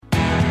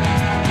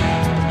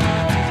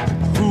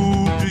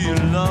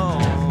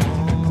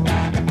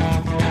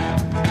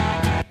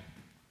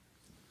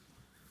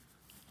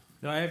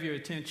Do I have your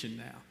attention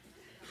now?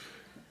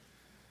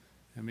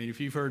 I mean,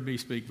 if you've heard me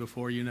speak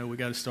before, you know we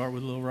got to start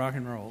with a little rock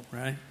and roll,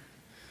 right?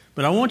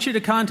 But I want you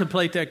to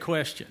contemplate that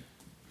question.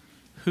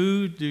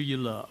 Who do you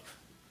love?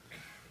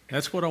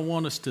 That's what I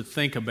want us to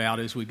think about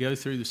as we go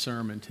through the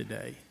sermon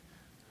today.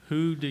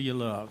 Who do you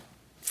love?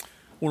 I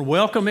want to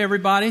welcome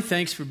everybody.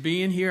 Thanks for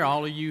being here.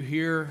 All of you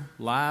here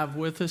live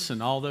with us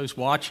and all those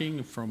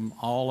watching from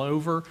all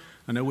over.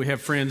 I know we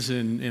have friends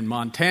in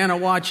Montana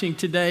watching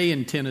today,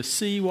 in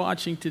Tennessee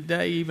watching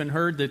today. Even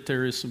heard that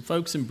there is some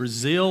folks in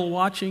Brazil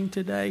watching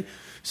today.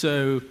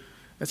 So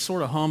that's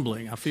sort of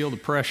humbling. I feel the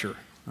pressure.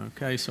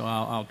 Okay, so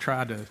I'll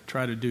try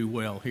to do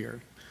well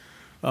here.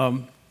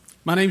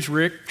 My name's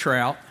Rick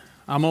Trout.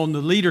 I'm on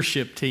the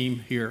leadership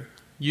team here.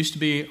 Used to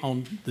be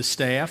on the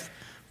staff,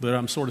 but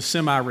I'm sort of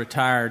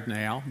semi-retired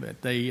now.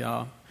 But they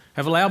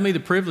have allowed me the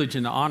privilege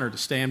and the honor to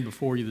stand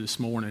before you this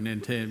morning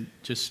and to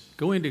just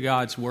go into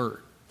God's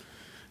Word.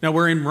 Now,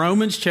 we're in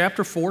Romans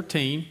chapter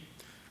 14.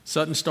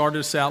 Sutton started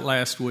us out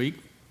last week.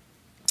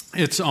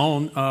 It's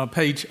on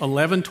page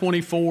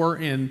 1124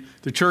 in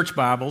the church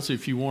Bibles.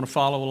 If you want to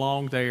follow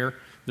along there,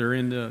 they're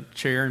in the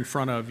chair in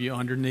front of you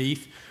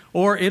underneath.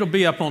 Or it'll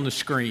be up on the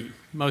screen.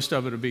 Most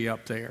of it will be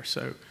up there.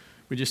 So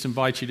we just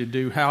invite you to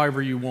do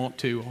however you want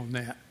to on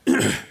that.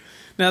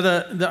 Now,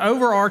 the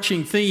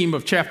overarching theme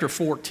of chapter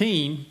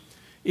 14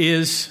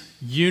 is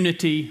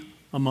unity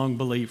among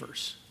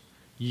believers.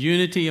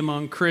 Unity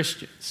among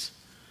Christians.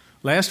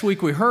 Last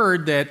week we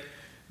heard that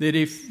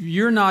if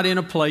you're not in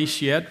a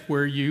place yet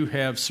where you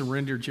have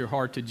surrendered your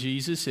heart to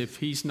Jesus, if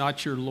He's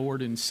not your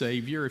Lord and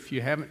Savior, if you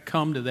haven't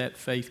come to that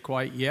faith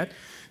quite yet,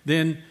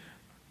 then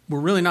we're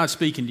really not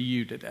speaking to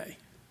you today.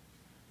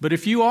 But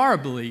if you are a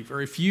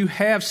believer, if you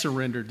have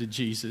surrendered to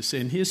Jesus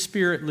and His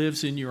Spirit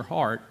lives in your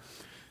heart,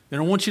 then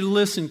I want you to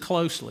listen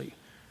closely.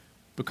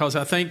 Because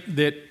I think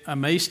that I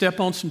may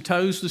step on some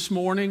toes this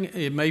morning.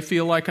 It may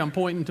feel like I'm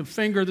pointing the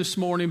finger this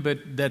morning,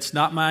 but that's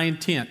not my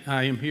intent.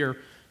 I am here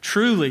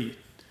truly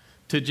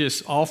to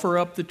just offer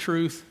up the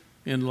truth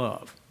in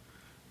love.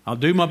 I'll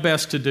do my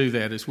best to do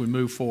that as we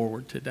move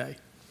forward today.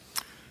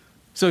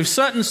 So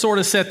Sutton sort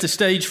of set the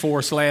stage for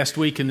us last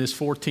week in this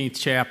 14th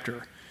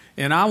chapter.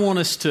 And I want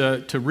us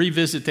to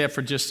revisit that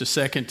for just a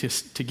second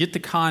to get the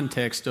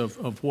context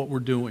of what we're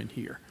doing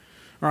here.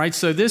 All right,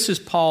 so this is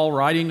Paul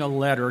writing a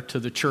letter to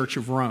the church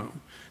of Rome.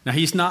 Now,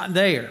 he's not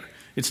there.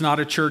 It's not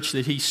a church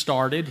that he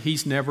started.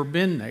 He's never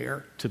been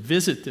there to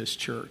visit this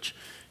church.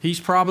 He's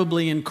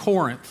probably in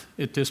Corinth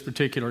at this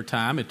particular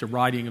time at the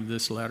writing of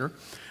this letter.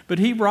 But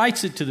he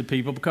writes it to the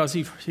people because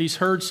he's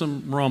heard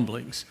some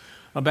rumblings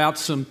about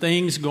some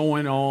things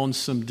going on,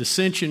 some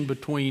dissension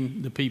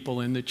between the people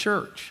in the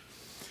church.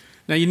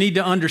 Now, you need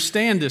to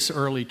understand this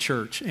early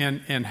church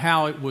and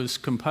how it was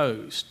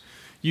composed.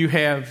 You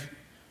have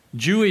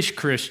Jewish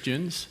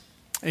Christians,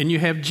 and you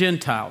have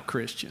Gentile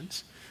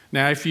Christians.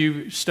 Now, if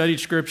you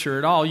studied Scripture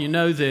at all, you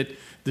know that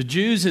the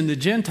Jews and the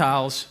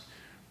Gentiles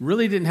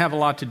really didn't have a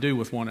lot to do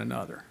with one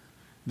another.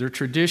 Their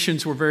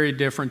traditions were very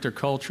different. Their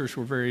cultures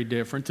were very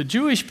different. The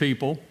Jewish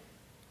people,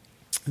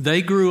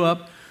 they grew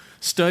up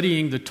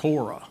studying the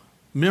Torah,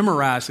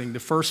 memorizing the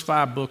first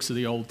 5 books of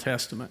the Old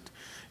Testament.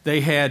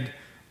 They had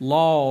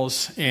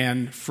laws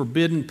and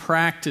forbidden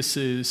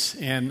practices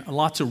and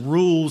lots of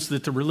rules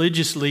that the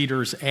religious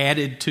leaders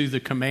added to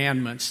the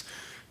commandments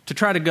to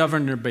try to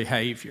govern their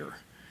behavior.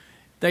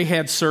 They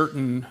had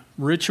certain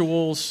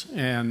rituals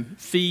and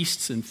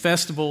feasts and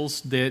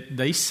festivals that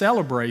they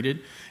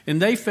celebrated,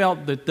 and they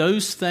felt that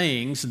those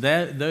things,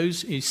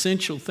 those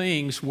essential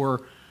things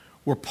were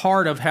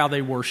part of how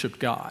they worshiped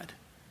God.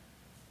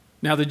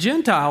 Now, the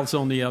Gentiles,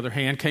 on the other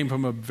hand, came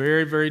from a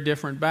very, very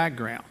different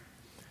background.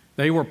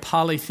 They were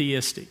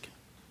polytheistic.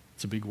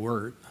 It's a big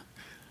word.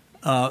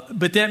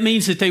 But that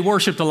means that they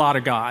worshiped a lot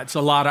of gods,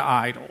 a lot of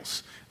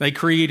idols. They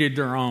created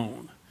their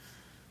own.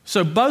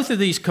 So both of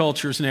these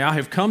cultures now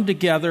have come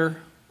together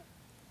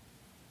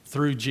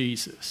through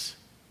Jesus.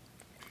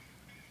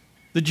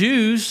 The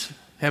Jews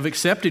have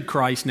accepted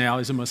Christ now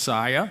as a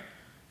Messiah,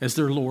 as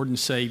their Lord and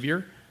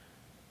Savior,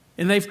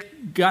 and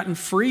they've gotten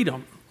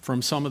freedom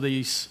from some of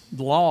these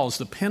laws,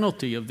 the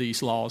penalty of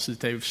these laws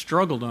that they've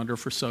struggled under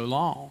for so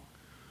long.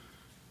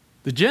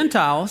 The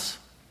Gentiles,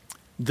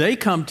 they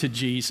come to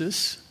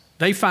Jesus.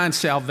 They find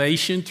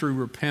salvation through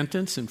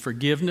repentance and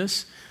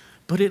forgiveness,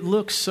 but it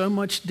looks so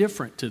much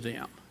different to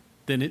them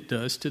than it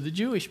does to the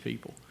Jewish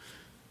people.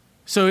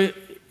 So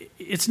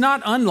it's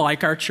not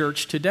unlike our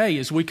church today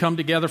as we come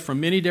together from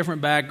many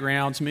different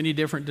backgrounds, many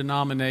different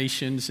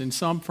denominations, and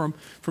some from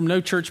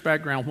no church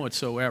background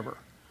whatsoever.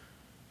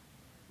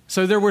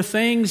 So there were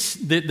things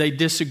that they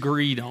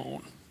disagreed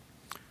on.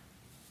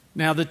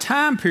 Now, the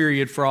time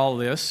period for all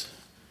this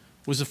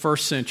was the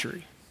first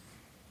century,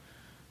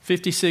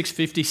 56,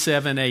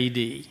 57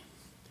 AD.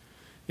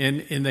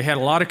 And they had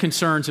a lot of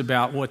concerns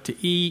about what to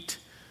eat,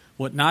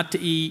 what not to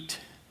eat,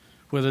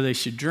 whether they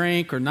should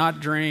drink or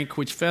not drink,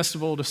 which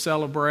festival to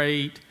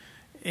celebrate.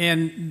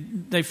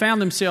 And they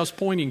found themselves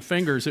pointing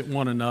fingers at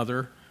one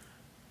another,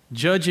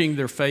 judging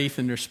their faith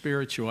and their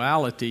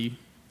spirituality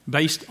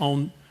based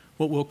on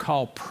what we'll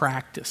call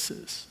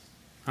practices.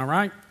 All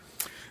right?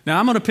 Now,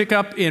 I'm going to pick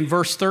up in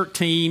verse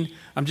 13.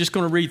 I'm just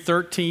going to read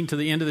 13 to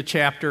the end of the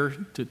chapter,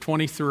 to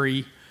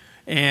 23,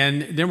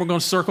 and then we're going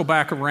to circle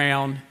back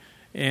around,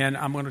 and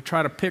I'm going to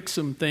try to pick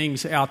some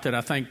things out that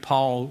I think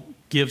Paul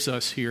gives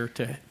us here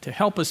to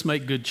help us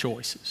make good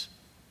choices.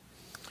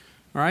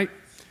 All right?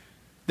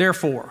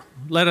 Therefore,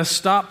 let us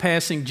stop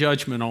passing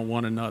judgment on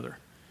one another.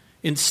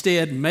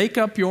 Instead, make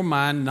up your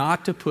mind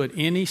not to put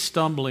any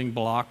stumbling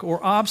block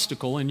or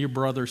obstacle in your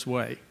brother's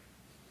way.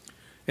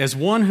 As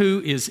one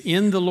who is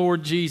in the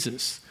Lord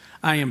Jesus,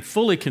 I am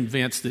fully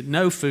convinced that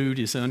no food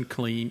is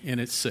unclean in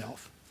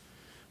itself.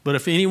 But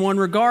if anyone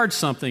regards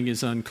something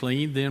as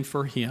unclean, then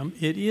for him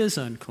it is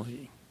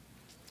unclean.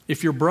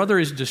 If your brother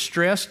is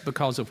distressed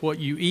because of what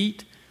you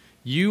eat,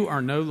 you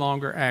are no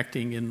longer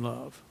acting in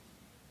love.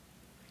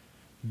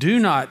 Do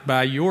not,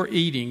 by your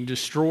eating,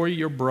 destroy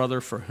your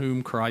brother for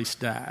whom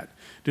Christ died.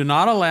 Do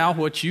not allow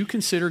what you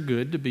consider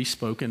good to be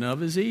spoken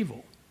of as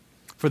evil.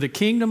 For the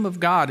kingdom of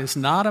God is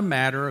not a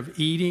matter of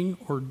eating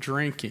or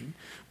drinking,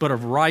 but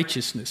of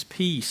righteousness,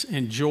 peace,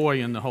 and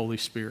joy in the Holy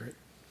Spirit.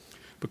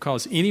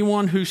 Because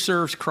anyone who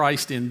serves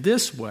Christ in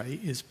this way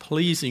is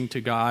pleasing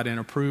to God and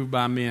approved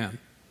by men.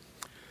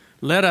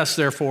 Let us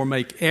therefore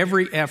make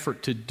every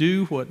effort to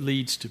do what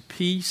leads to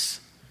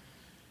peace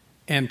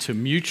and to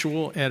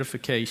mutual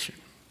edification.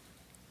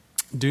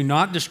 Do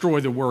not destroy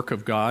the work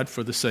of God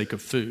for the sake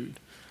of food.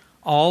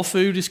 All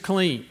food is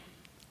clean,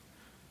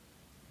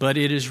 but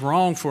it is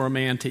wrong for a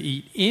man to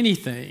eat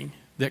anything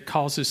that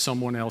causes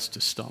someone else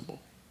to stumble.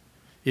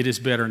 It is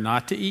better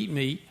not to eat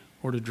meat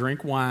or to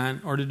drink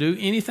wine or to do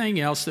anything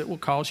else that will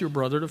cause your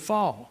brother to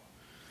fall.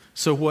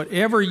 So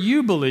whatever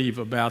you believe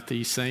about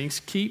these things,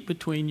 keep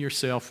between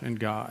yourself and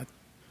God.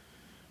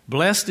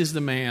 Blessed is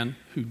the man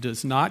who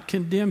does not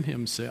condemn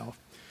himself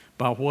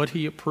by what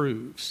he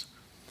approves.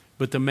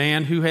 But the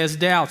man who has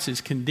doubts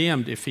is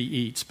condemned if he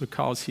eats,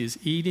 because his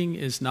eating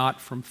is not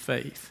from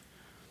faith.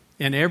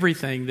 And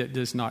everything that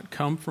does not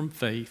come from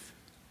faith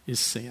is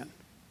sin.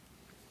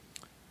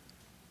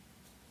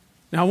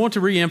 Now I want to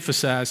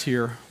reemphasize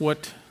here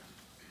what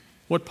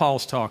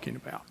Paul's talking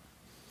about.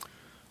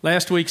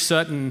 Last week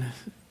Sutton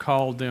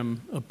called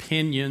them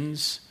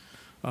opinions.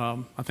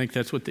 I think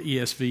that's what the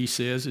ESV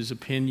says, is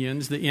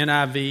opinions. The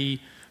NIV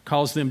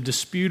calls them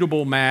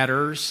disputable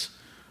matters.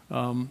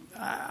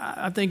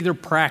 I think they're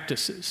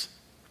practices,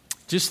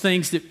 just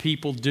things that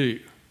people do,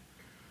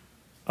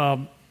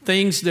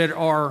 things that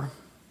are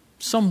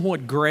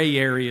somewhat gray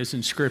areas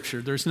in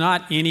Scripture. There's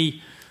not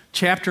any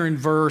chapter and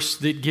verse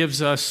that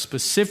gives us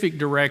specific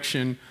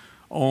direction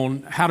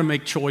on how to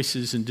make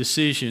choices and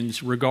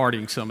decisions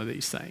regarding some of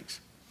these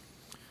things.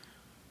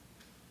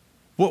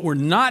 What we're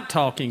not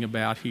talking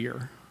about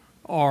here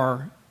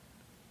are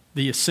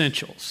the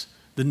essentials,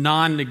 the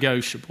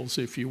non-negotiables,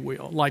 if you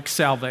will, like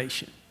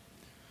salvation.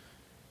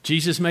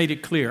 Jesus made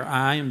it clear,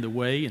 I am the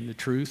way and the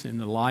truth and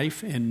the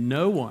life, and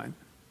no one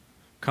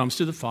comes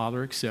to the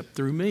Father except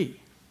through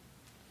me.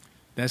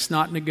 That's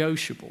not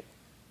negotiable.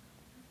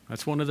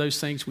 That's one of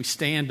those things we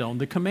stand on.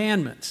 The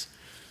commandments.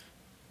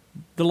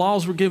 The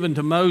laws were given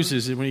to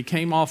Moses when he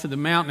came off of the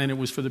mountain, and it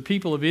was for the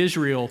people of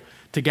Israel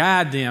to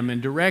guide them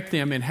and direct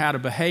them in how to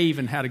behave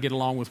and how to get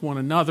along with one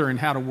another and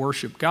how to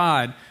worship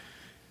God.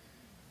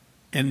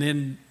 And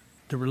then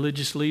the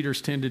religious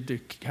leaders tended to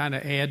kind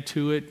of add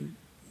to it,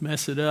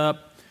 mess it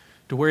up,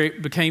 to where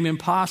it became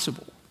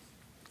impossible.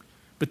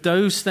 But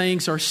those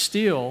things are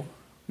still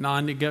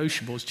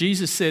non-negotiables.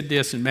 Jesus said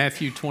this in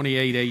Matthew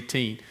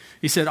 28:18.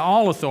 He said,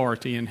 all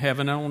authority in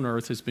heaven and on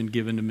earth has been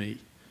given to me.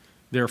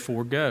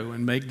 Therefore go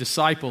and make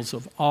disciples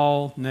of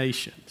all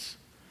nations,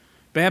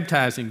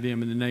 baptizing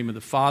them in the name of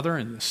the Father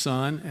and the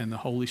Son and the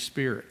Holy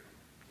Spirit,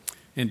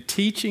 and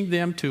teaching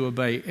them to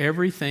obey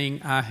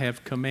everything I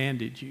have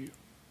commanded you.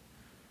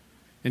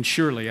 And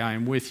surely I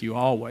am with you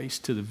always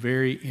to the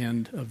very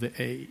end of the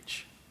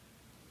age.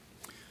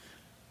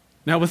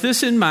 Now, with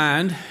this in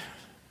mind,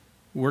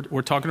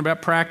 we're talking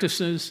about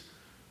practices,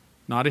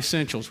 not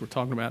essentials. We're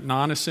talking about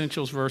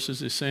non-essentials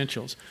versus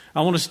essentials.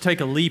 I want us to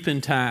take a leap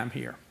in time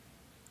here.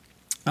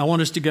 I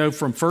want us to go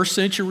from first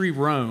century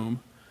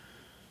Rome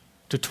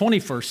to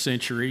 21st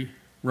century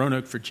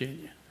Roanoke,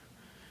 Virginia.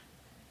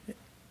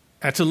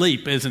 That's a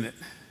leap, isn't it?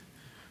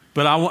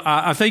 But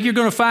I think you're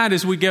going to find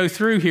as we go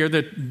through here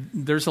that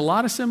there's a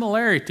lot of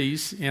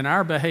similarities in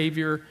our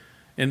behavior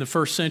and the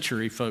first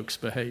century folks'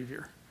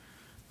 behavior.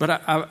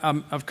 But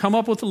I've come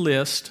up with a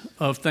list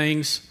of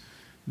things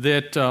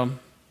that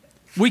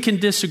we can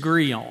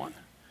disagree on.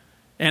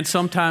 And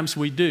sometimes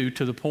we do,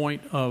 to the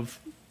point of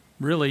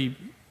really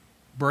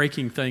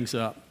breaking things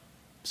up,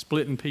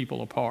 splitting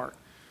people apart.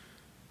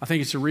 I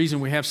think it's the reason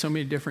we have so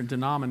many different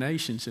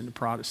denominations in the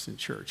Protestant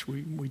church.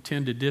 We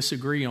tend to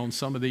disagree on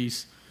some of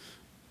these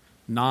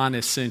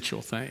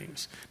non-essential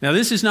things. Now,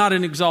 this is not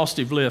an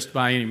exhaustive list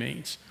by any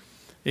means.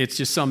 It's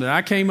just something that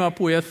I came up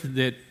with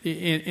that,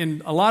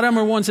 and a lot of them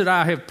are ones that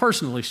I have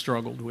personally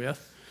struggled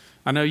with.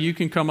 I know you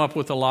can come up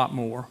with a lot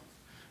more.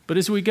 But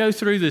as we go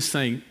through this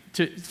thing,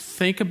 to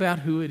think about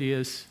who it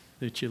is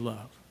that you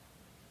love.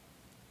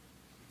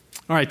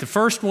 All right, the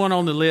first one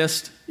on the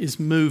list is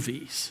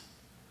movies.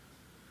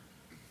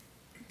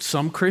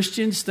 Some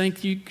Christians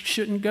think you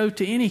shouldn't go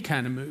to any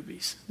kind of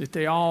movies, that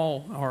they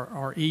all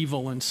are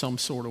evil in some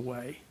sort of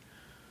way.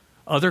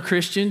 Other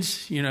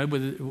Christians,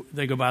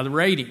 they go by the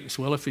ratings.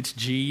 Well, if it's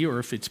G or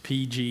if it's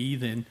PG,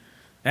 then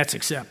that's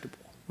acceptable.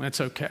 That's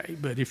okay.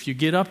 But if you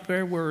get up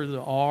there where the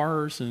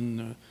R's and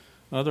the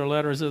other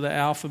letters of the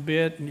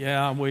alphabet,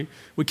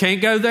 we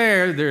can't go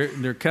there.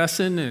 They're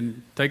cussing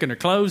and taking their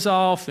clothes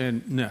off,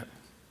 and no.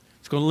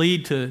 It's going to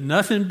lead to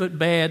nothing but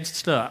bad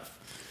stuff.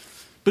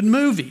 But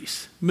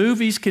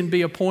movies can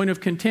be a point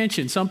of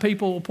contention. Some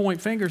people will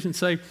point fingers and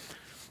say,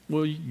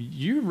 well,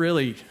 you're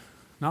really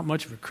not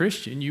much of a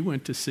Christian. You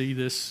went to see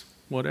this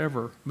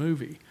whatever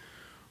movie.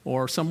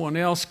 Or someone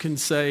else can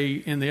say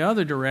in the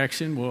other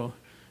direction, well,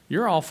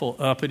 you're awful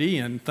uppity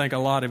and think a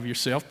lot of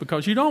yourself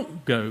because you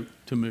don't go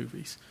to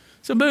movies.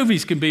 So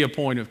movies can be a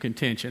point of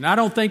contention. I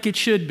don't think it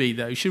should be,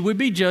 though. Should we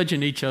be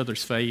judging each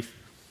other's faith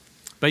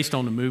based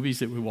on the movies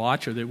that we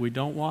watch or that we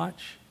don't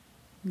watch?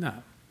 No.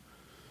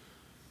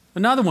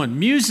 Another one,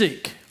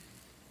 music.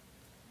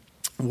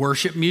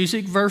 Worship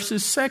music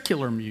versus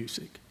secular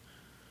music,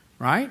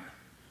 right?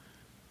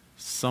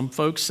 Some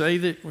folks say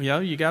that,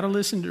 you got to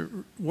listen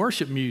to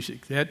worship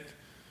music.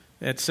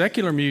 That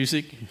secular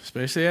music,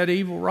 especially that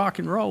evil rock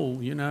and roll,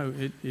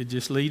 it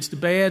just leads to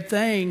bad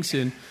things.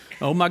 And,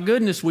 oh my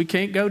goodness, we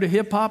can't go to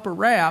hip-hop or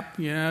rap.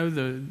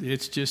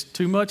 It's just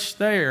too much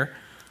there.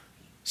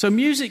 So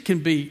music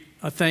can be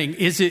a thing.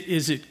 Is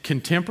it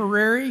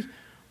contemporary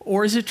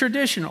or is it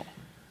traditional?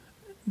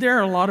 There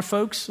are a lot of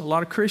folks, a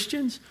lot of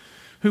Christians,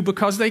 who,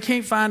 because they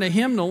can't find a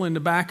hymnal in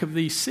the back of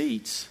these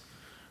seats,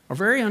 are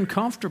very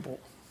uncomfortable.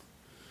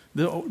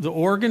 The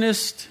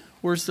organist,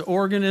 where's the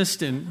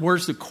organist and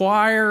where's the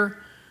choir?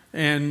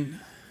 And,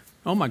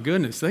 oh my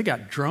goodness, they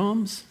got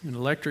drums and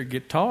electric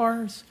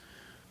guitars.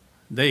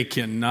 They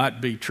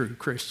cannot be true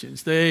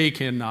Christians. They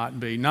cannot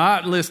be.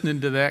 Not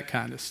listening to that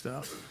kind of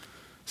stuff.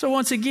 So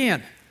once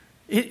again,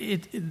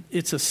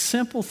 it's a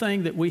simple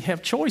thing that we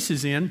have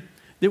choices in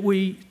that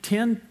we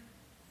tend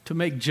to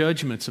make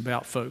judgments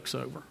about folks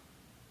over.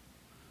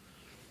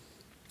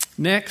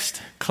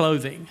 Next,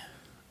 clothing,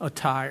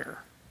 attire.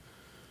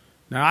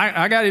 Now,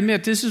 I got to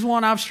admit, this is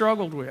one I've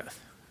struggled with.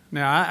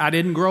 Now, I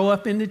didn't grow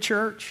up in the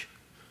church,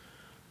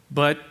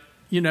 but,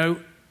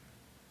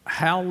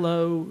 how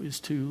low is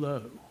too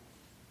low?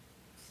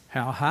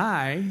 How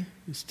high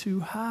is too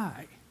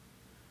high?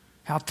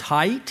 How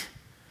tight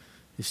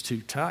is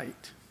too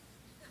tight?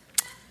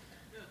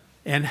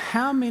 And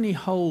how many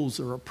holes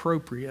are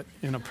appropriate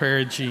in a pair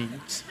of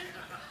jeans?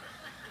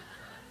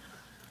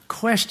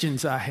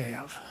 Questions I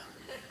have.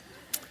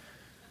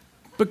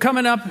 But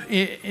coming up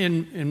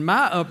in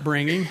my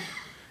upbringing,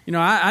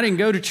 I didn't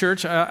go to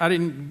church. I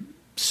didn't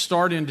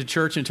start into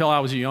church until I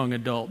was a young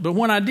adult. But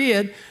when I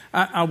did,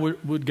 I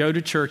would go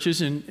to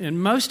churches,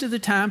 and most of the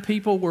time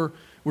people were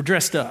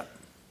dressed up.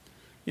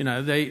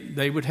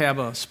 They would have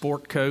a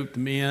sport coat, the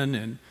men,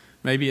 and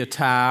maybe a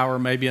tie or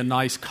maybe a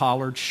nice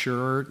collared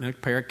shirt and a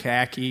pair of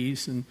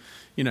khakis and,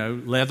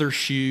 leather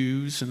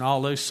shoes and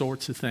all those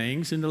sorts of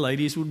things. And the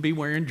ladies would be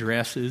wearing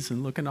dresses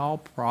and looking all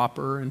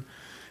proper.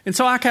 And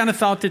so I kind of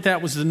thought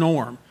that was the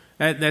norm.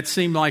 That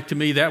seemed like to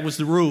me that was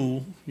the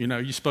rule.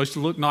 You're supposed to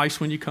look nice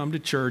when you come to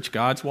church.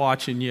 God's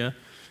watching you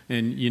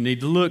and you need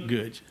to look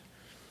good.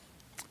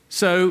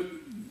 So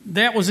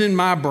that was in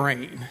my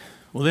brain.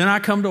 Well, then I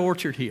come to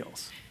Orchard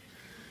Hills.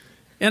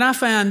 And I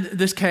found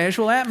this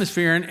casual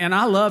atmosphere, and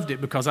I loved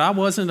it because I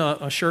wasn't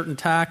a shirt and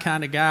tie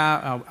kind of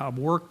guy. I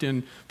worked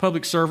in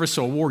public service,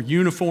 so I wore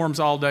uniforms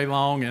all day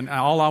long, and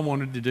all I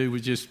wanted to do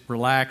was just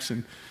relax.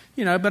 And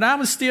but I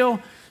was still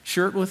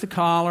shirt with a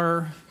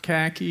collar,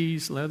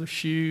 khakis, leather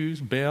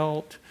shoes,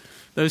 belt,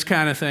 those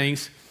kind of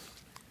things.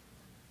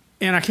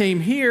 And I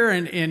came here,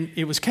 and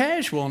it was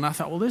casual, and I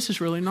thought, well, this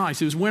is really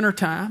nice. It was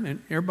wintertime,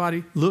 and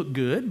everybody looked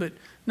good, but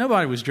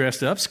nobody was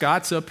dressed up.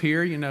 Scott's up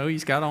here,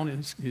 he's got on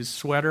his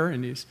sweater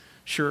and his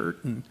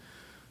shirt and,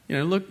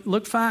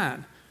 looked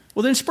fine.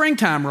 Well, then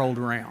springtime rolled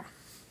around.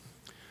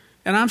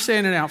 And I'm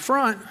standing out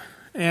front,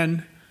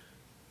 and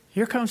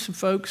here comes some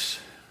folks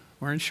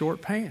wearing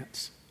short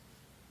pants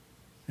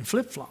and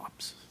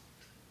flip-flops,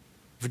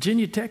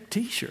 Virginia Tech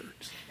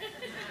T-shirts.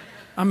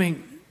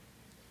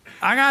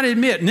 I got to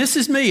admit, and this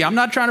is me. I'm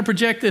not trying to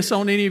project this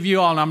on any of you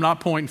all, and I'm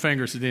not pointing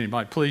fingers at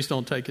anybody. Please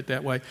don't take it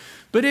that way.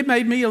 But it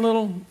made me a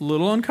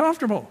little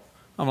uncomfortable.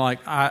 I'm like,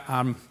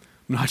 I'm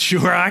not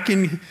sure I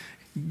can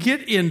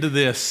get into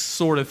this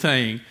sort of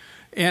thing.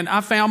 And I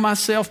found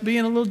myself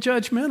being a little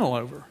judgmental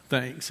over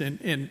things.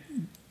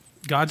 And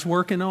God's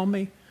working on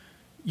me.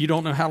 You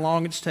don't know how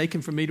long it's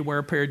taken for me to wear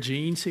a pair of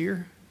jeans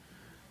here,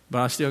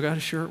 but I still got a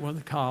shirt with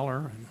a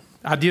collar. And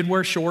I did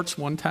wear shorts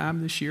one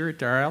time this year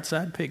at our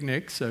outside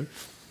picnic, so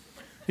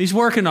He's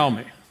working on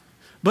me.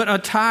 But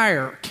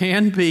attire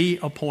can be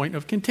a point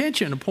of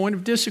contention, a point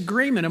of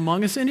disagreement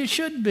among us, and it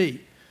should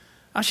be.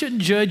 I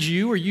shouldn't judge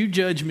you or you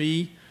judge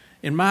me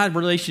in my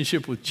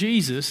relationship with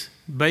Jesus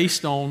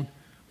based on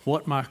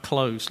what my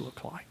clothes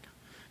look like.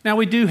 Now,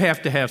 we do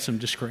have to have some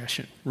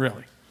discretion,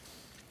 really.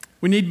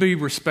 We need to be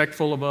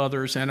respectful of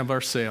others and of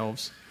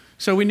ourselves.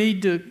 So we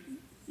need to,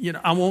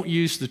 I won't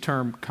use the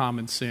term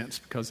common sense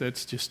because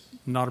that's just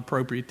not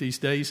appropriate these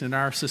days in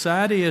our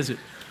society, is it?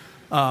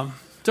 So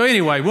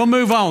anyway, we'll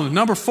move on.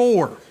 Number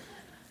 4,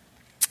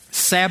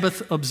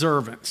 Sabbath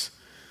observance.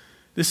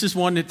 This is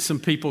one that some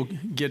people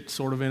get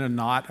sort of in a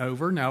knot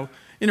over. Now,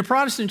 in a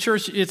Protestant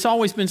church, it's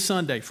always been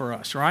Sunday for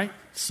us, right?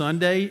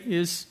 Sunday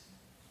is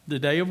the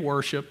day of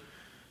worship.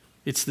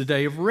 It's the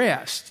day of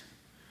rest.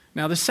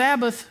 Now, the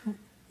Sabbath,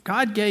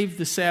 God gave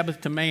the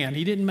Sabbath to man.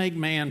 He didn't make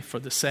man for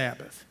the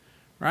Sabbath,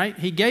 right?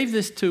 He gave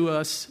this to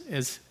us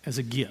as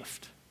a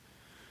gift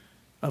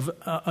of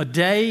a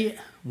day,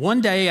 one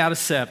day out of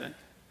 7,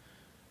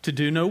 to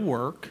do no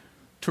work,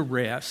 to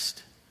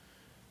rest.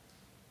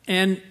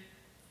 And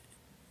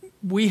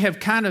we have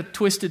kind of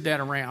twisted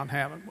that around,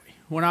 haven't we?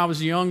 When I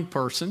was a young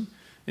person,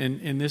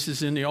 and this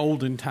is in the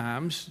olden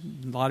times,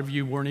 a lot of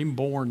you weren't even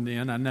born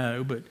then, I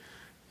know, but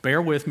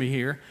bear with me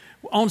here.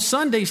 On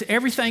Sundays,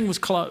 everything was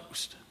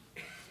closed.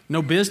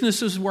 No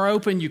businesses were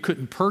open. You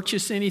couldn't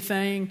purchase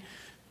anything.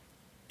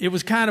 It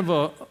was kind of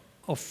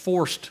a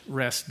forced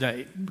rest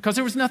day because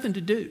there was nothing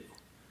to do.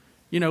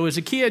 As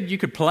a kid, you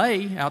could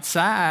play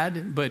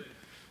outside, but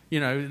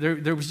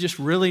there was just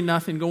really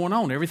nothing going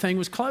on. Everything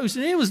was closed.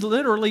 And it was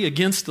literally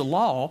against the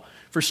law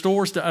for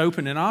stores to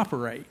open and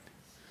operate.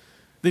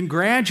 Then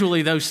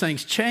gradually those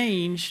things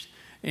changed,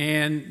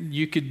 and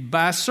you could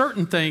buy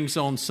certain things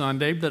on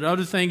Sunday, but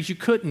other things you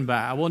couldn't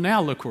buy. Well,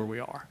 now look where we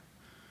are.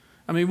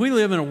 I mean, we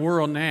live in a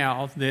world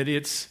now that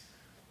it's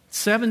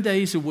 7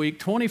 days a week,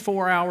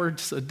 24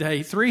 hours a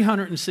day,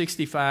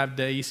 365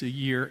 days a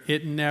year.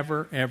 It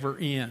never, ever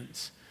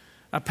ends.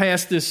 I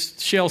passed this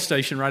Shell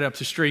station right up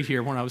the street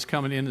here when I was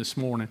coming in this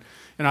morning,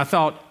 and I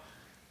thought,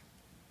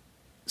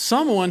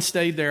 someone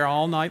stayed there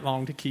all night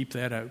long to keep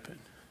that open.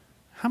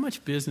 How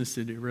much business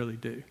did it really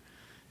do?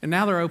 And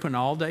now they're open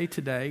all day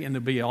today, and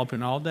they'll be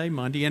open all day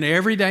Monday, and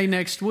every day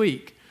next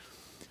week.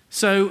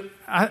 So,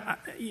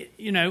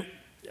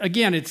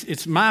 again,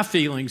 it's my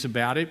feelings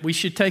about it. We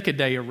should take a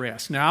day of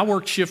rest. Now, I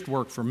worked shift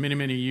work for many,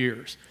 many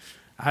years.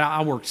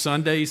 I worked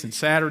Sundays and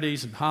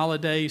Saturdays and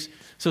holidays.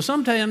 So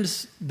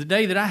sometimes the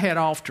day that I had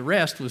off to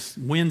rest was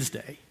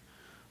Wednesday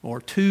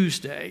or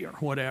Tuesday or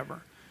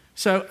whatever.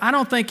 So I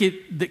don't think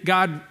that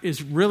God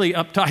is really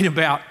uptight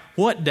about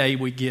what day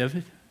we give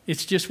it.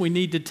 It's just we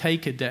need to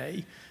take a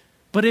day.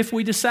 But if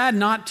we decide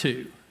not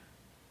to,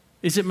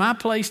 is it my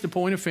place to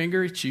point a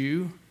finger at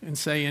you and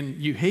saying,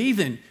 you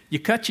heathen, you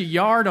cut your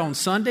yard on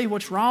Sunday?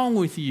 What's wrong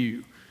with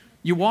you?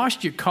 You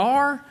washed your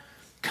car?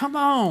 Come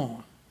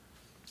on.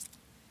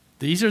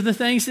 These are the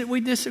things that we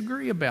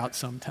disagree about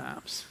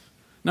sometimes.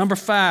 Number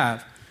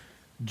 5,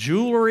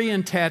 jewelry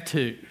and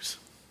tattoos.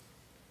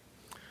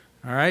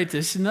 All right,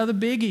 this is another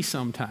biggie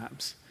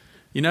sometimes.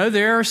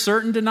 There are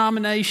certain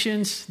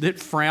denominations that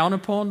frown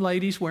upon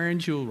ladies wearing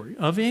jewelry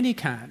of any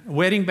kind.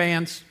 Wedding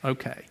bands,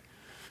 okay.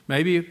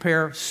 Maybe a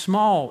pair of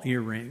small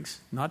earrings,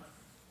 not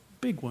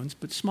big ones,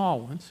 but small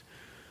ones.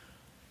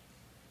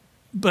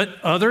 But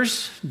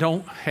others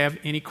don't have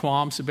any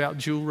qualms about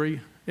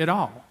jewelry at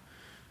all.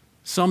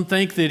 Some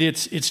think that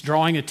it's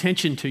drawing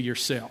attention to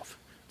yourself.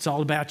 It's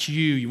all about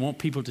you. You want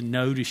people to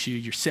notice you.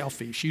 You're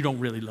selfish. You don't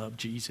really love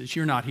Jesus.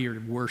 You're not here to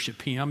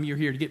worship him. You're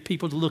here to get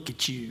people to look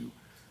at you.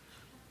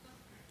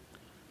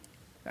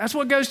 That's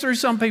what goes through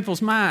some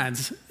people's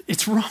minds.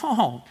 It's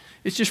wrong.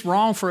 It's just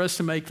wrong for us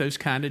to make those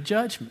kind of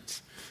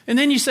judgments. And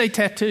then you say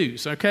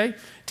tattoos, okay?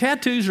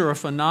 Tattoos are a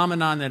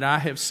phenomenon that I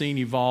have seen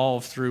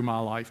evolve through my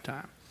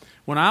lifetime.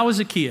 When I was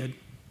a kid,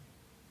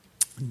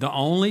 the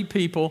only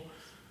people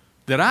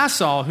that I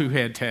saw who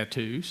had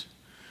tattoos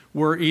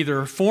were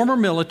either former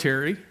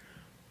military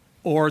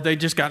or they'd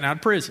just gotten out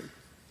of prison.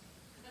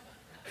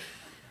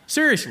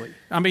 Seriously.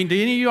 I mean, do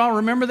any of you all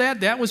remember that?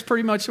 That was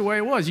pretty much the way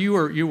it was. You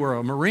were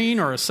a Marine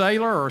or a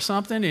sailor or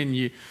something, and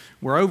you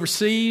were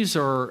overseas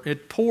or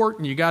at port,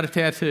 and you got a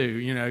tattoo.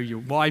 Your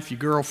wife, your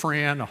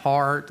girlfriend, a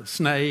heart, a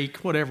snake,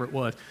 whatever it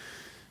was.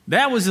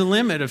 That was the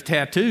limit of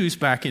tattoos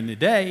back in the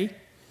day.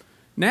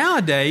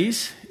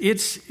 Nowadays,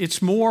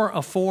 it's more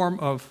a form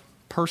of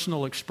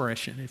personal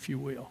expression, if you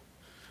will.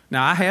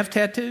 Now, I have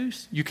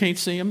tattoos. You can't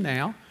see them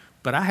now,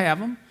 but I have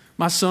them.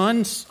 My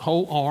son's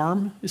whole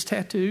arm is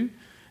tattooed.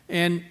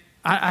 And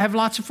I have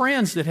lots of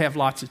friends that have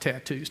lots of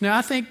tattoos. Now,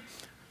 I think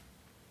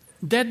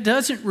that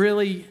doesn't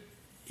really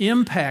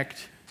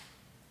impact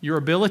your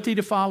ability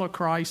to follow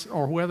Christ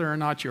or whether or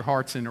not your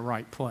heart's in the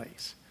right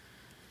place.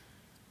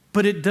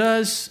 But it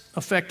does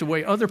affect the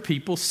way other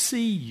people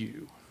see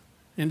you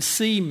and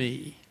see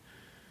me.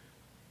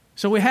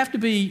 So we have to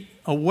be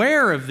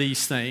aware of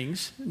these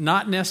things,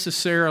 not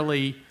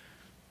necessarily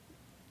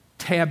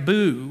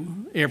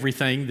taboo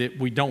everything that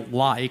we don't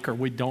like or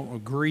we don't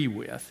agree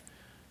with.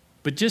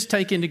 But just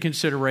take into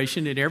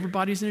consideration that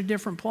everybody's in a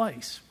different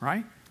place,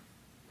 right?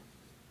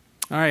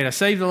 All right, I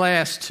saved the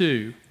last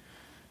 2.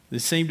 That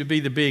seem to be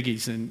the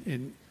biggies.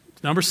 And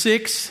number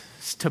 6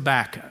 is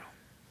tobacco.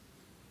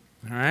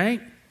 All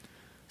right?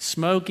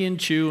 Smoking,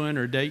 chewing,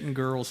 or dating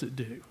girls that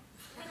do.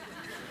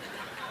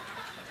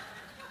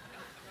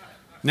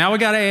 Now we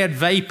got to add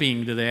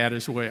vaping to that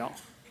as well.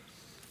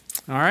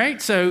 All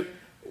right, so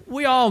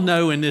we all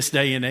know in this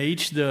day and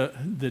age the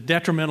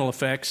detrimental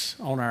effects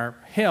on our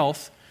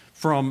health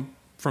from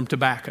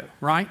tobacco,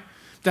 right?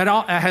 That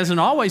hasn't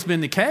always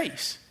been the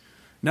case.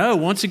 No,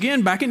 once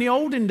again, back in the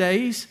olden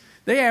days,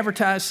 they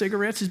advertised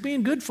cigarettes as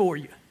being good for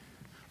you.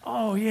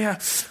 Oh, yeah,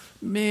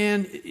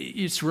 man,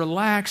 it's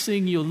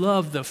relaxing. You'll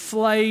love the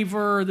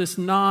flavor, this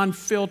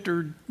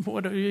non-filtered,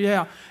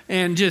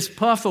 and just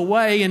puff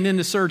away. And then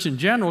the Surgeon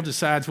General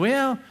decides,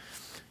 well,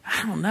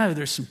 I don't know,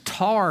 there's some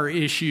tar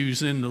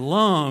issues in the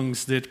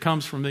lungs that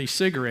comes from these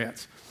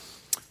cigarettes.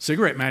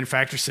 Cigarette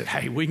manufacturers said,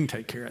 hey, we can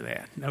take care of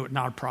that. No,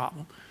 not a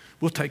problem.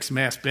 We'll take some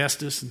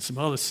asbestos and some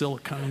other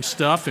silicone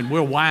stuff, and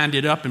we'll wind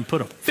it up and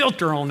put a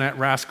filter on that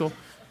rascal.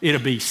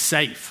 It'll be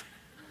safe.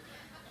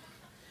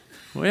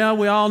 Well,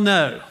 we all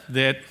know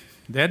that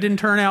didn't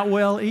turn out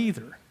well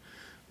either.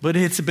 But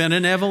it's been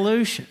an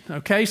evolution.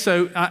 Okay,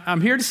 so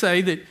I'm here to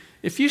say that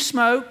if you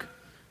smoke,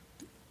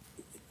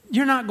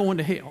 you're not going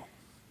to hell.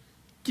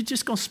 You're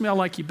just going to smell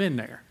like you've been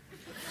there.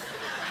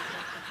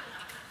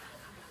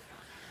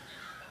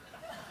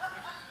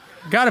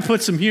 Got to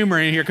put some humor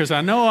in here because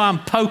I know I'm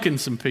poking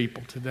some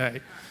people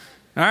today.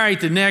 All right,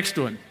 the next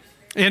one.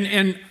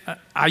 And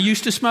I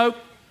used to smoke.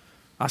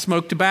 I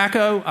smoked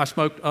tobacco. I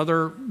smoked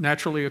other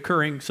naturally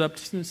occurring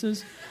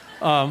substances.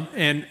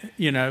 And,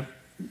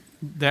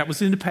 that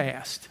was in the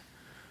past.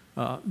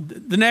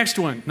 The next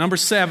one, number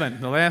 7,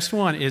 the last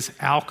one is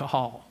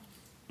alcohol.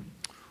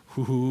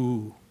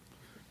 Ooh,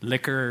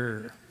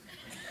 liquor,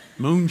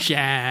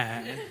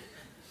 moonshine.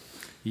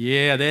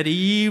 Yeah, that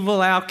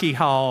evil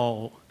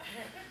alcohol.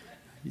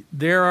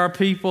 There are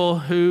people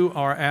who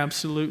are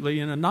absolutely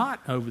in a knot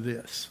over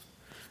this,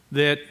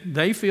 that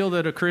they feel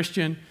that a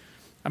Christian,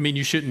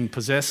 you shouldn't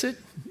possess it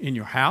in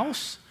your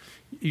house.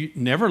 You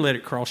never let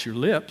it cross your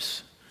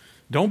lips.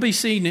 Don't be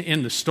seen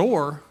in the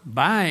store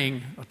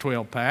buying a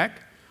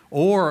 12-pack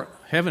or,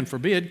 heaven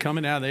forbid,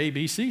 coming out of the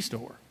ABC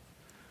store.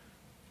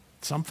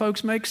 Some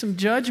folks make some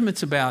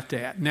judgments about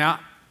that. Now,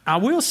 I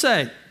will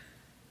say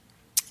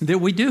that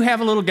we do have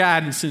a little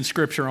guidance in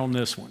Scripture on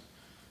this one.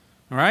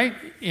 All right?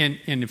 In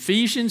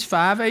Ephesians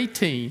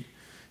 5:18,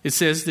 it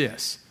says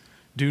this,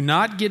 do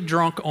not get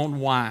drunk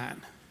on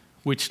wine,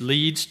 which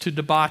leads to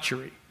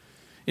debauchery.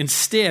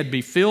 Instead,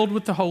 be filled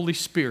with the Holy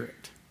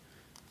Spirit.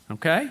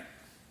 Okay?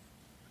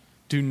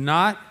 Do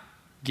not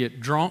get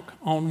drunk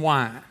on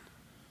wine.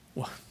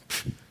 Well,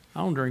 I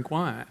don't drink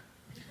wine.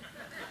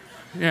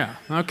 Yeah,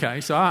 okay,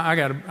 so I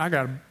got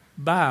to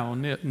buy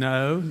on it.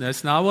 No,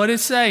 that's not what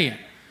it's saying.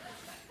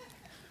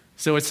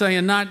 So it's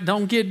saying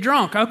don't get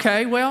drunk.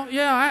 Okay, well,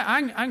 yeah,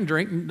 I can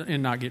drink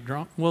and not get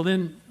drunk. Well,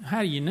 then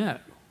how do you know?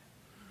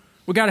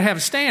 We got to have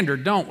a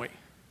standard, don't we?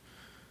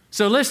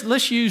 So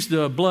let's use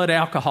the blood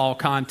alcohol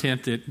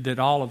content that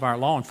all of our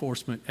law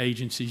enforcement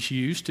agencies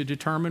use to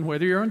determine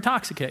whether you're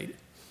intoxicated.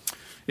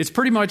 It's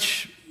pretty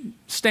much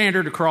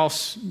standard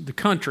across the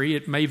country.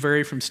 It may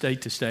vary from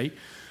state to state,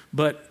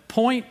 but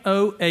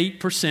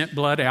 0.08%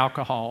 blood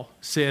alcohol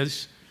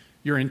says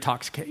you're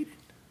intoxicated.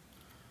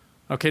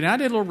 Okay, now I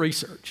did a little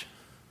research.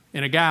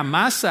 And a guy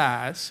my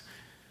size,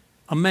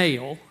 a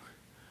male,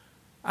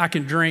 I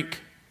can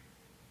drink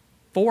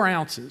 4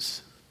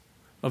 ounces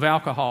of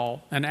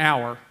alcohol an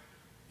hour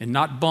and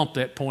not bump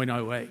that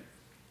 0.08.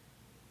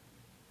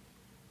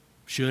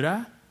 Should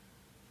I?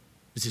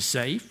 Is it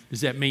safe?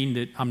 Does that mean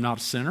that I'm not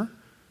a sinner?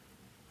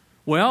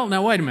 Well,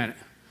 now wait a minute.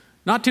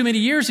 Not too many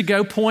years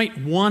ago,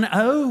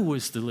 0.10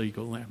 was the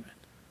legal limit.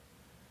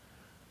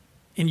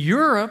 In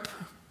Europe,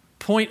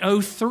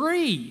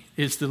 0.03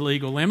 is the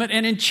legal limit,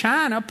 and in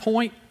China,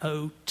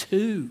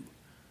 0.02.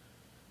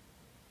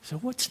 So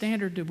what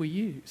standard do we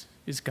use?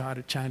 Is God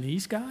a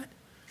Chinese God?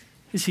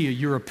 Is he a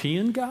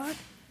European God?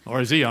 Or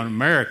is he an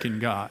American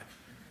God?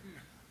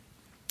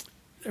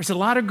 There's a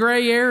lot of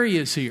gray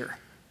areas here.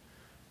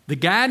 The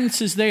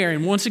guidance is there,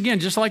 and once again,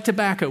 just like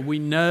tobacco, we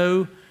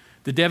know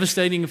the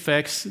devastating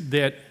effects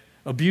that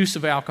abuse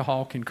of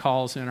alcohol can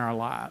cause in our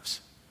lives.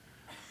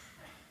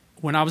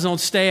 When I was on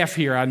staff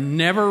here, I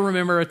never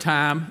remember a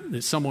time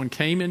that someone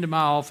came into my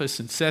office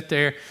and sat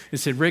there and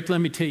said, Rick,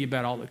 let me tell you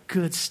about all the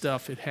good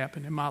stuff that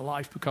happened in my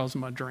life because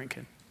of my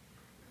drinking.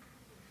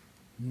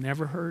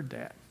 Never heard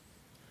that.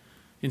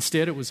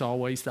 Instead, it was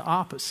always the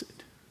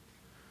opposite.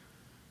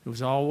 It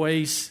was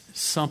always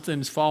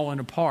something's falling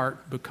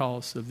apart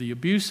because of the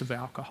abuse of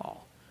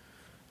alcohol.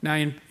 Now,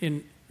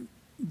 in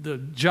the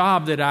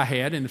job that I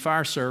had in the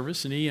fire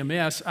service and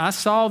EMS, I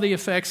saw the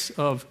effects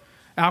of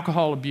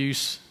alcohol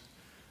abuse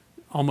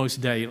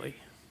almost daily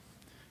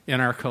in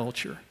our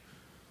culture.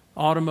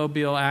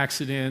 Automobile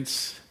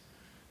accidents,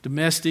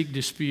 domestic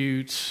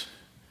disputes,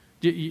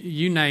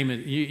 you name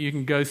it. You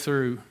can go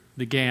through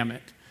the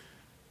gamut.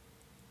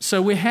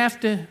 So we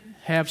have to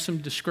have some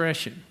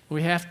discretion.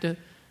 We have to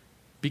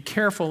be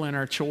careful in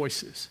our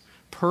choices.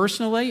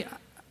 Personally,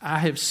 I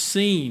have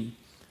seen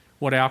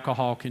what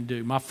alcohol can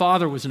do. My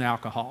father was an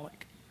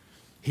alcoholic.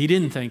 He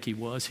didn't think he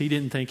was. He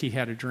didn't think he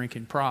had a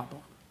drinking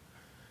problem.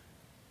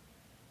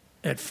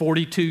 At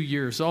 42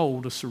 years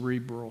old, a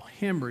cerebral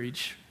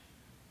hemorrhage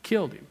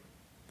killed him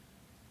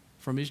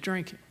from his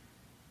drinking.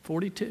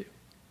 42.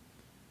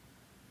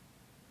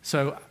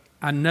 So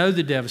I know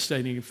the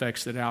devastating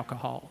effects that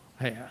alcohol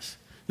has.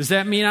 Does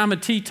that mean I'm a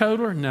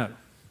teetotaler? No.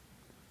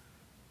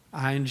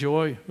 I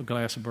enjoy a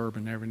glass of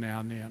bourbon every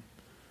now and then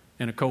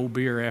and a cold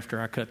beer after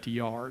I cut the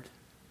yard.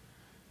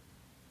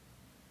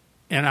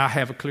 And I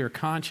have a clear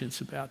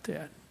conscience about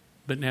that.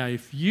 But now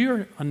if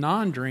you're a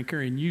non-drinker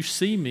and you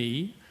see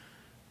me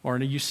or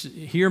you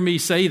hear me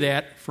say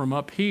that from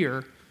up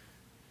here,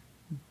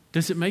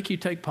 does it make you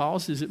take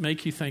pause? Does it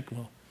make you think,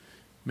 well,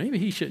 maybe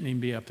he shouldn't even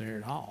be up there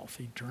at all if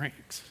he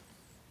drinks?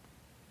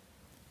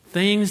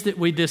 Things that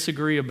we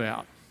disagree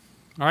about.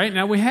 All right,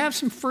 now we have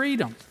some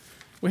freedom.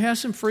 We have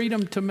some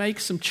freedom to make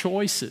some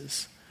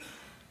choices.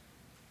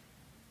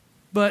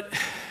 But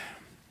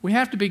we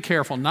have to be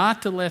careful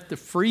not to let the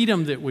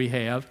freedom that we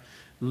have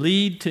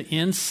lead to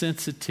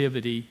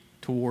insensitivity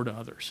toward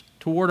others,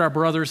 toward our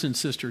brothers and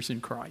sisters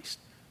in Christ.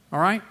 All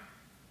right?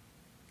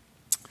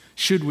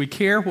 Should we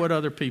care what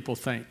other people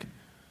think?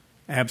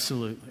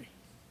 Absolutely.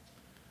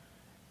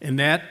 And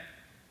that,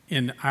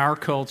 in our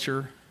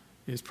culture,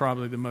 is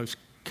probably the most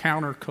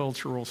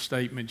countercultural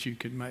statement you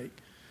could make.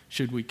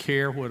 Should we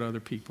care what other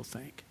people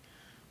think?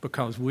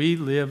 Because we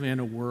live in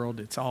a world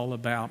that's all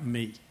about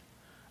me.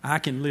 I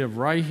can live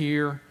right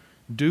here,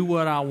 do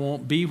what I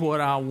want, be what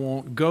I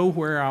want, go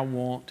where I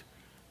want,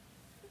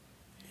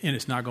 and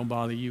it's not going to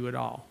bother you at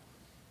all.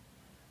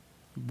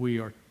 We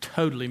are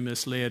totally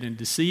misled and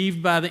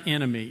deceived by the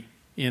enemy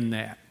in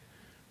that,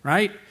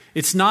 right?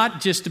 It's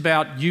not just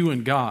about you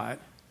and God.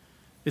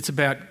 It's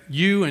about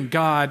you and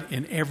God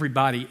and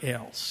everybody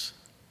else.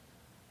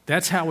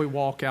 That's how we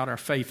walk out our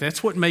faith.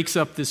 That's what makes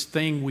up this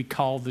thing we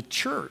call the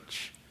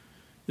church,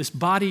 this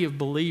body of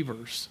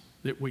believers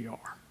that we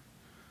are.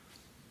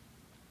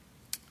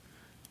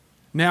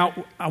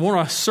 Now, I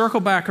want to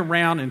circle back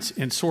around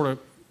and sort of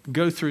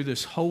go through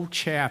this whole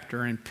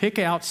chapter and pick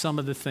out some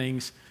of the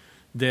things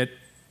that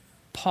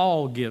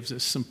Paul gives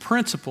us, some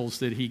principles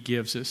that he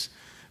gives us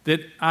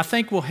that I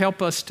think will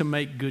help us to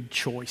make good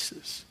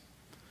choices.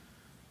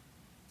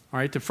 All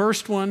right, the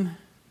first one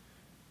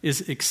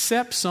is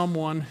accept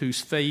someone whose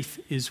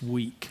faith is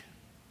weak.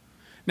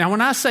 Now,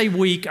 when I say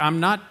weak, I'm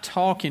not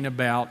talking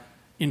about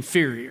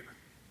inferior.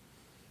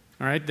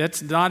 All right,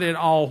 that's not at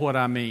all what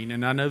I mean,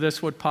 and I know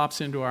that's what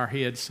pops into our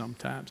heads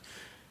sometimes.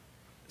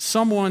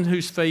 Someone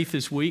whose faith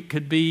is weak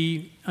could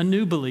be a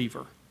new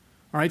believer,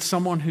 all right,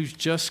 someone who's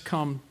just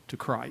come to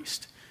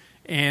Christ,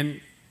 and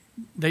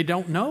they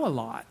don't know a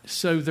lot,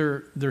 so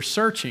they're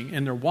searching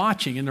and they're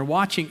watching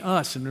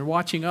us and they're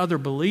watching other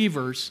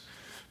believers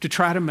to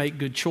try to make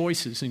good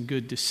choices and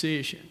good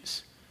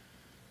decisions.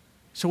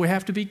 So we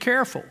have to be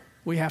careful.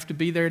 We have to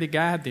be there to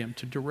guide them,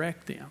 to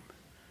direct them.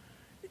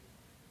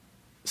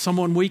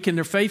 Someone weak in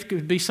their faith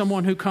could be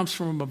someone who comes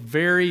from a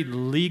very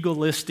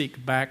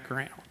legalistic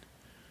background.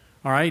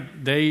 All right,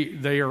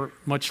 they are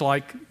much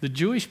like the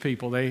Jewish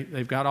people.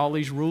 They've got all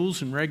these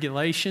rules and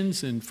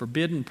regulations and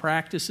forbidden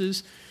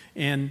practices,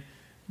 and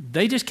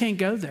they just can't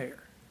go there.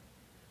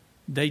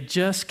 They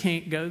just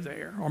can't go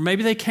there. Or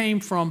maybe they came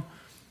from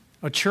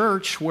a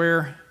church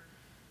where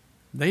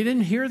they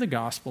didn't hear the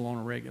gospel on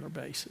a regular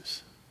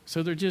basis.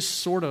 So they're just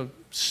sort of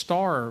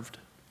starved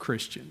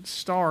Christians,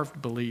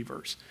 starved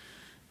believers.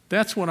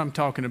 That's what I'm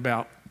talking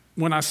about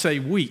when I say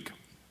weak.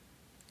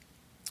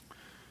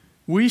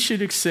 We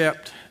should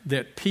accept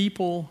that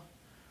people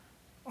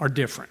are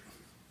different.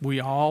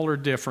 We all are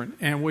different,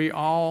 and we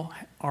all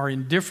are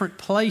in different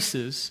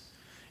places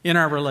in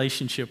our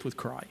relationship with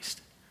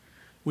Christ.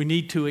 We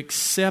need to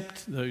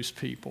accept those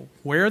people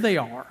where they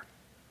are.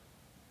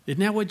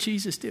 Isn't that what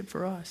Jesus did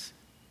for us?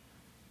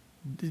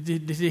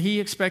 Did he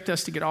expect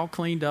us to get all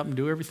cleaned up and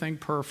do everything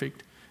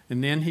perfect,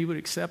 and then he would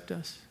accept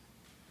us?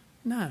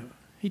 No.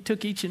 He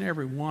took each and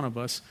every one of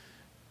us,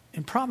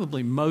 and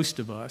probably most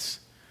of us,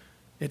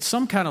 at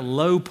some kind of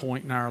low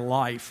point in our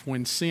life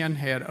when sin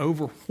had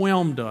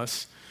overwhelmed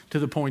us to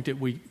the point that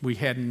we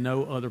had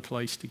no other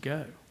place to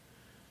go.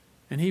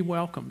 And he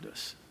welcomed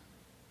us.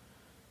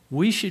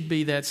 We should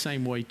be that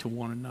same way to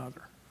one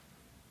another.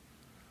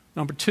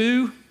 Number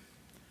 2,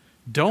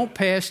 don't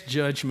pass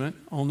judgment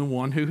on the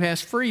one who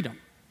has freedom.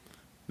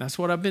 That's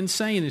what I've been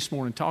saying this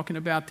morning, talking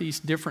about these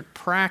different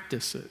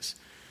practices,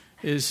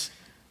 is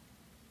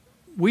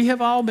we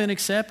have all been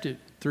accepted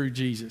through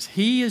Jesus.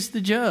 He is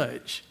the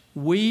judge.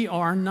 We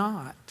are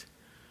not.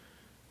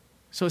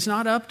 So it's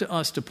not up to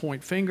us to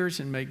point fingers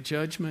and make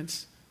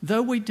judgments,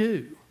 though we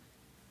do.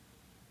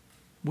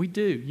 We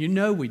do. You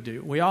know we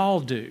do. We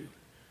all do.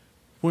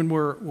 When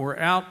we're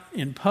out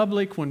in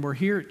public, when we're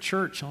here at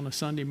church on a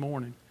Sunday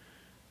morning.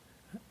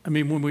 I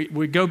mean, when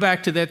we go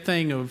back to that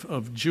thing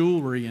of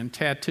jewelry and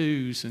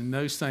tattoos and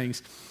those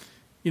things,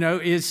 you know,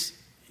 is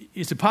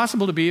it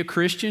possible to be a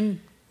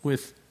Christian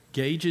with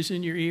gauges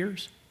in your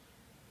ears?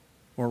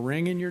 Or a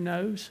ring in your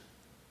nose?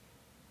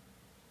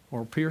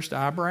 Or a pierced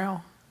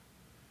eyebrow?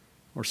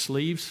 Or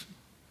sleeves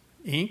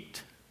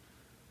inked?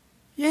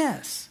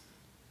 Yes,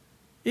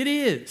 it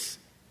is.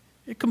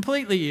 It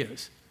completely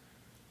is.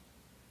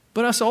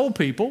 But us old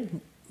people,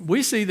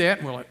 we see that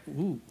and we're like,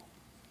 ooh,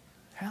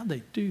 How'd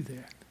they do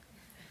that?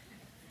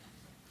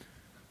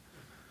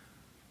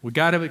 We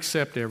got to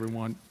accept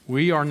everyone.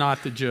 We are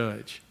not the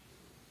judge.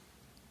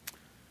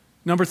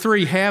 Number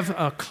 3, have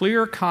a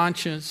clear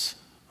conscience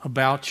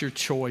about your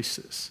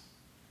choices.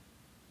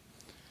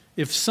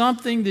 If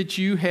something that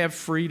you have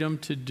freedom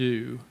to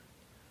do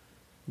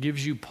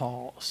gives you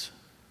pause,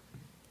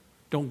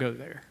 don't go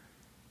there.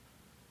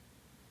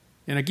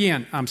 And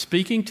again, I'm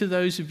speaking to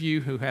those of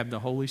you who have the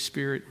Holy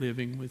Spirit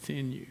living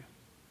within you.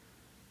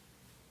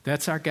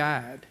 That's our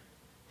guide.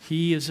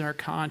 He is our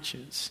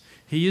conscience.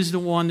 He is the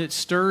one that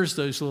stirs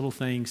those little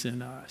things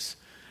in us.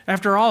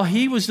 After all,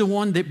 He was the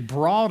one that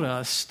brought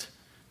us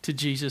to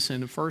Jesus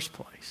in the first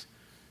place.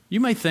 You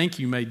may think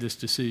you made this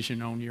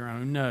decision on your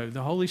own. No,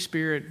 the Holy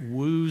Spirit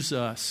woos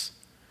us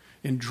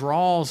and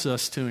draws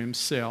us to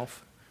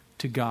Himself,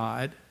 to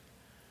God.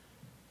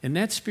 And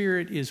that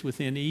Spirit is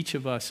within each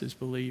of us as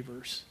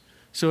believers.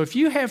 So if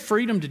you have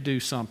freedom to do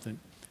something,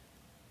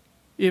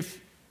 if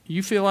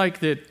you feel like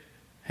that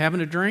having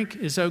a drink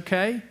is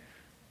okay,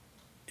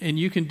 and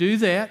you can do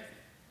that,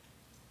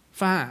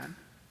 fine.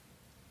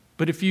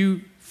 But if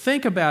you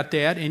think about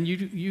that and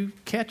you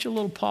catch a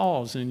little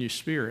pause in your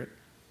spirit,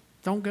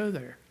 don't go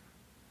there.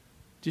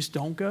 Just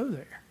don't go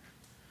there.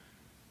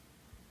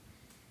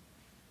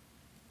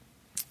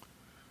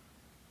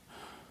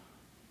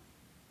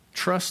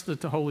 Trust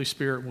that the Holy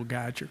Spirit will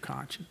guide your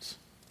conscience.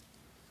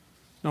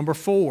 Number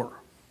 4,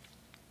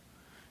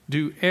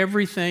 do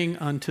everything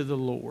unto the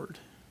Lord.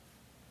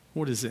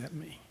 What does that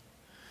mean?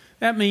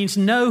 That means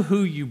know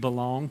who you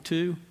belong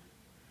to.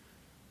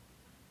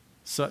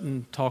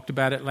 Sutton talked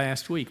about it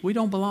last week. We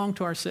don't belong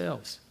to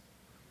ourselves.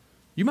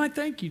 You might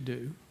think you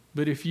do,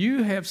 but if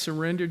you have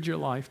surrendered your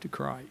life to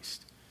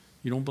Christ,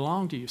 you don't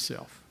belong to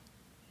yourself.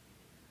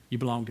 You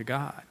belong to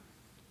God.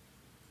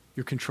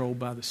 You're controlled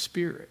by the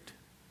Spirit.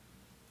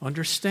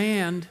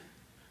 Understand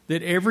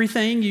that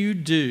everything you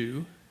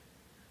do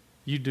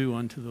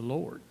unto the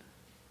Lord.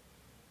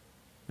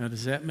 Now,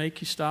 does that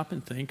make you stop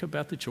and think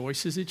about the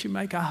choices that you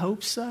make? I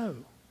hope so.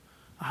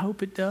 I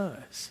hope it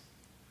does.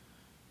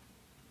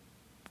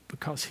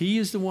 Because He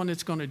is the one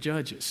that's going to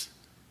judge us,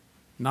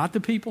 not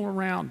the people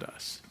around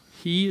us.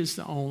 He is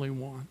the only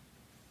one.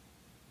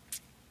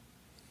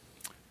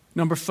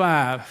 Number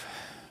 5,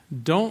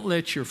 don't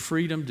let your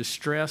freedom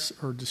distress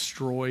or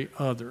destroy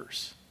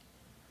others.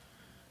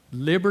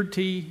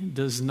 Liberty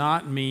does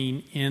not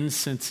mean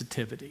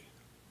insensitivity.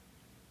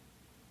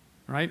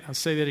 Right? I'll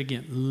say that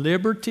again.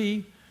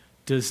 Liberty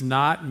does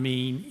not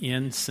mean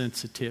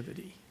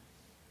insensitivity.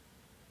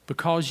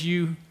 Because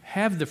you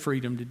have the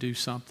freedom to do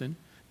something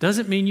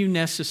doesn't mean you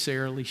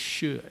necessarily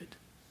should.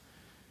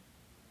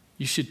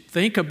 You should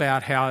think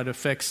about how it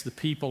affects the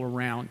people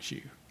around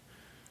you.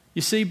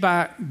 You see,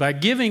 by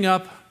giving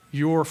up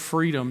your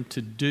freedom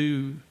to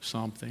do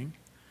something,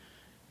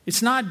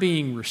 it's not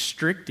being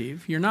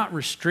restrictive. You're not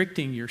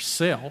restricting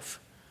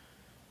yourself.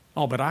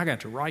 Oh, but I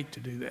got the right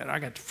to do that. I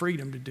got the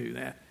freedom to do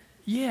that.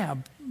 Yeah,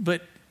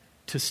 but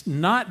to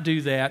not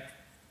do that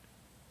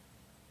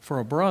for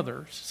a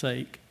brother's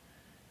sake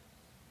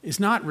is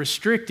not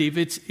restrictive.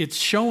 It's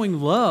showing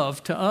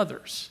love to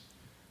others.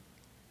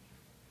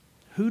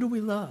 Who do we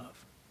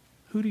love?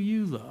 Who do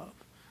you love?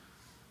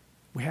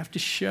 We have to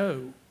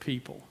show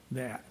people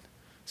that.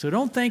 So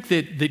don't think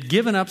that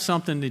giving up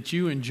something that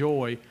you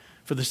enjoy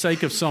for the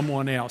sake of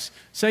someone else.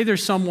 Say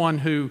there's someone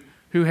who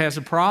has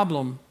a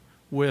problem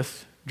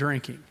with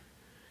drinking,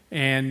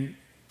 and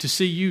to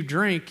see you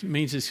drink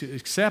means it's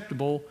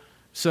acceptable,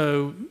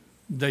 so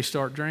they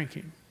start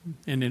drinking,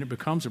 and then it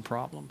becomes a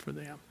problem for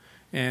them.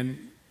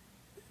 And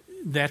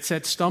that's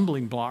that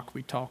stumbling block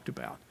we talked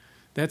about.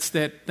 That's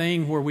that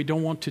thing where we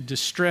don't want to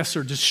distress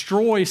or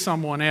destroy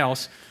someone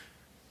else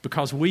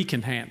because we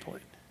can handle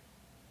it.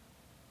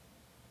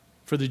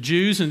 For the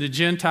Jews and the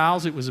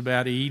Gentiles, it was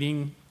about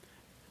eating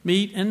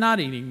meat and not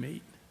eating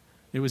meat.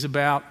 It was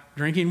about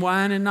drinking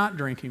wine and not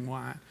drinking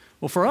wine.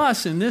 Well, for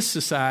us in this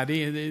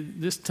society,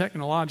 this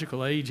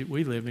technological age that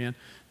we live in,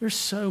 there's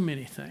so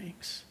many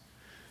things.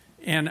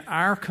 And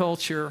our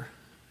culture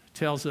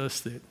tells us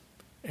that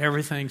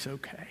everything's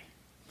okay.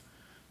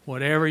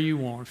 Whatever you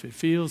want, if it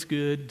feels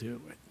good,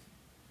 do it.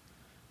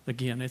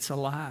 Again, it's a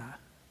lie.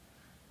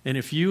 And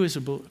if you as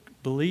a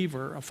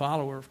believer, a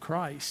follower of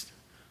Christ,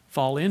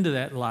 fall into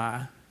that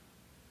lie,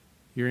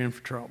 you're in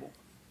for trouble.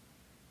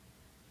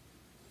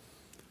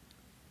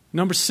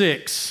 Number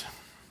 6,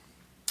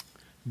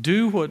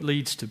 do what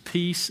leads to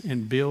peace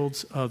and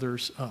builds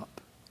others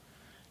up.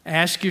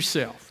 Ask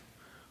yourself,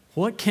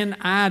 what can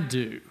I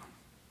do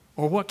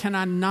or what can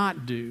I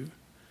not do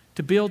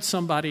to build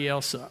somebody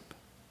else up?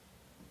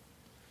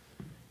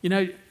 You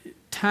know,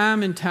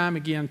 time and time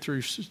again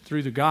through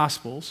the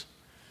Gospels,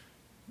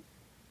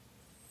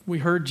 we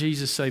heard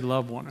Jesus say,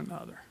 love one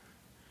another.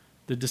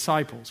 The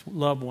disciples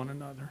love one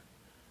another.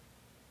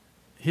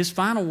 His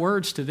final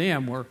words to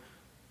them were,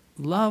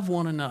 love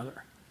one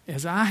another.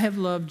 As I have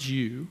loved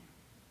you,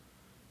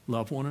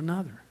 love one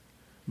another.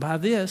 By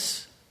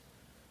this,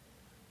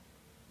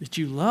 that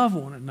you love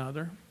one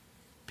another,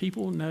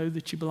 people will know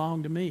that you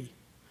belong to me.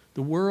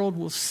 The world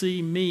will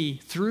see me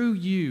through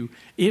you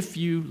if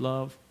you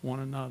love one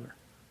another.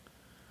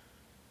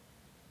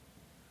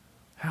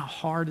 How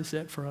hard is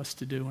that for us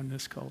to do in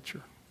this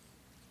culture?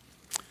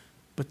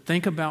 But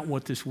think about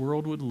what this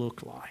world would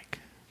look like,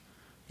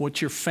 what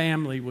your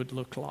family would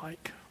look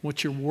like,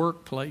 what your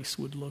workplace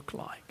would look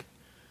like,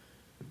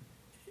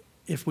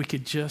 if we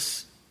could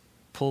just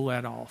pull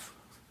that off.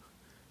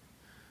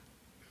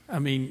 I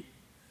mean,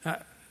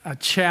 I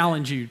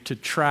challenge you to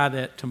try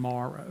that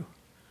tomorrow.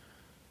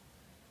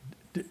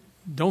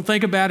 Don't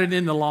think about it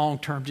in the long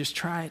term. Just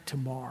try it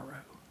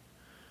tomorrow.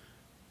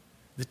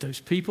 That those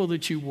people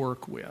that you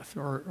work with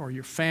or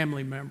your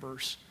family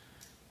members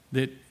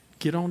that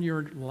get on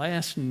your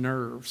last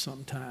nerve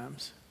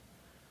sometimes,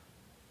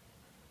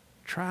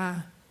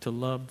 try to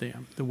love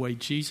them the way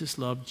Jesus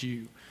loved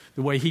you,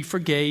 the way he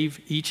forgave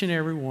each and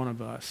every one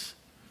of us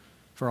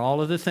for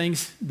all of the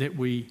things that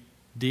we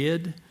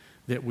did,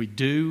 that we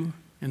do,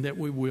 and that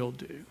we will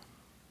do.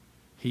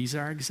 He's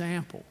our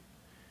example.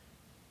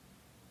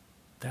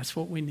 That's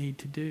what we need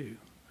to do.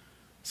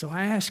 So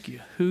I ask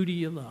you, who do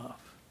you love?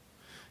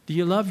 Do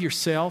you love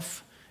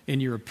yourself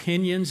and your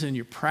opinions and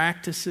your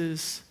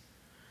practices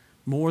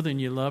more than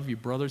you love your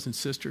brothers and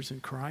sisters in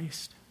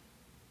Christ?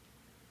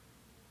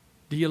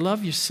 Do you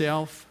love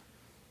yourself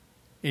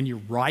and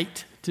your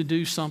right to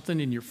do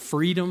something and your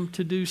freedom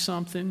to do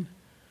something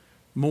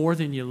more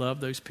than you love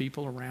those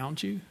people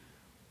around you?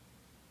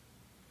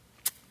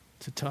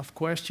 It's a tough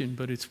question,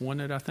 but it's one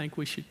that I think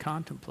we should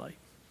contemplate.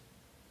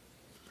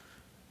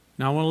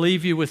 Now, I want to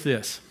leave you with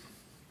this.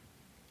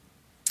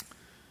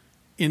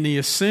 In the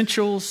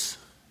essentials,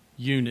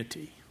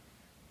 unity.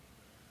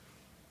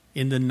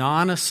 In the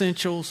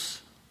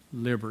non-essentials,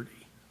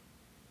 liberty.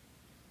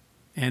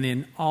 And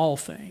in all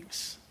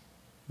things,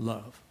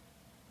 love.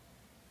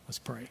 Let's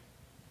pray.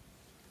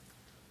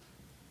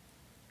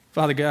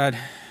 Father God,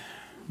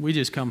 we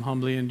just come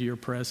humbly into your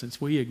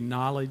presence. We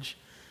acknowledge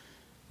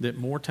that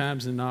more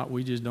times than not,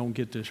 we just don't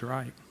get this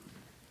right.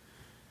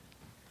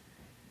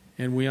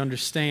 And we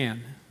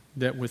understand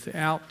that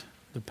without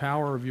the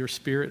power of your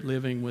Spirit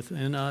living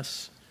within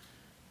us,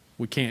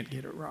 we can't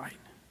get it right.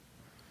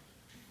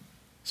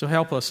 So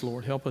help us,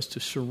 Lord. Help us to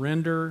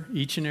surrender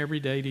each and every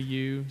day to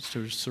you,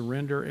 to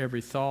surrender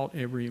every thought,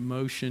 every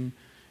emotion,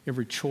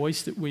 every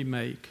choice that we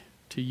make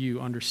to you,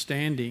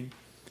 understanding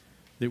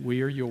that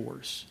we are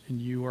yours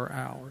and you are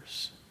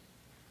ours.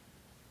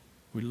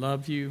 We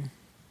love you.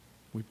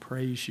 We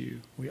praise you.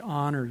 We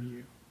honor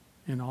you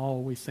in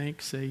all we think,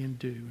 say, and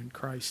do. In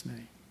Christ's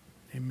name,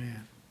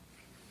 amen.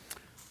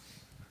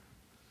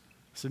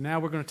 So now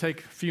we're going to take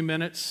a few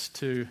minutes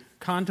to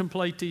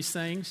contemplate these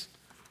things.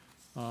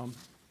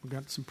 We've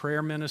got some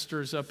prayer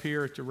ministers up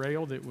here at the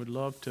rail that would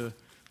love to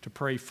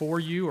pray for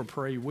you or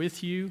pray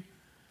with you.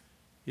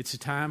 It's a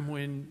time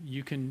when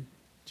you can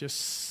just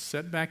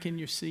sit back in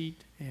your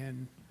seat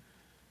and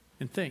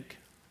think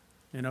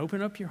and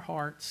open up your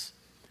hearts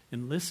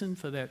and listen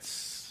for that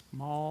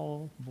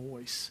small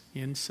voice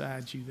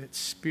inside you, that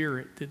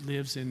spirit that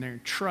lives in there,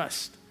 and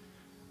trust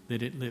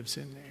that it lives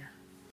in there.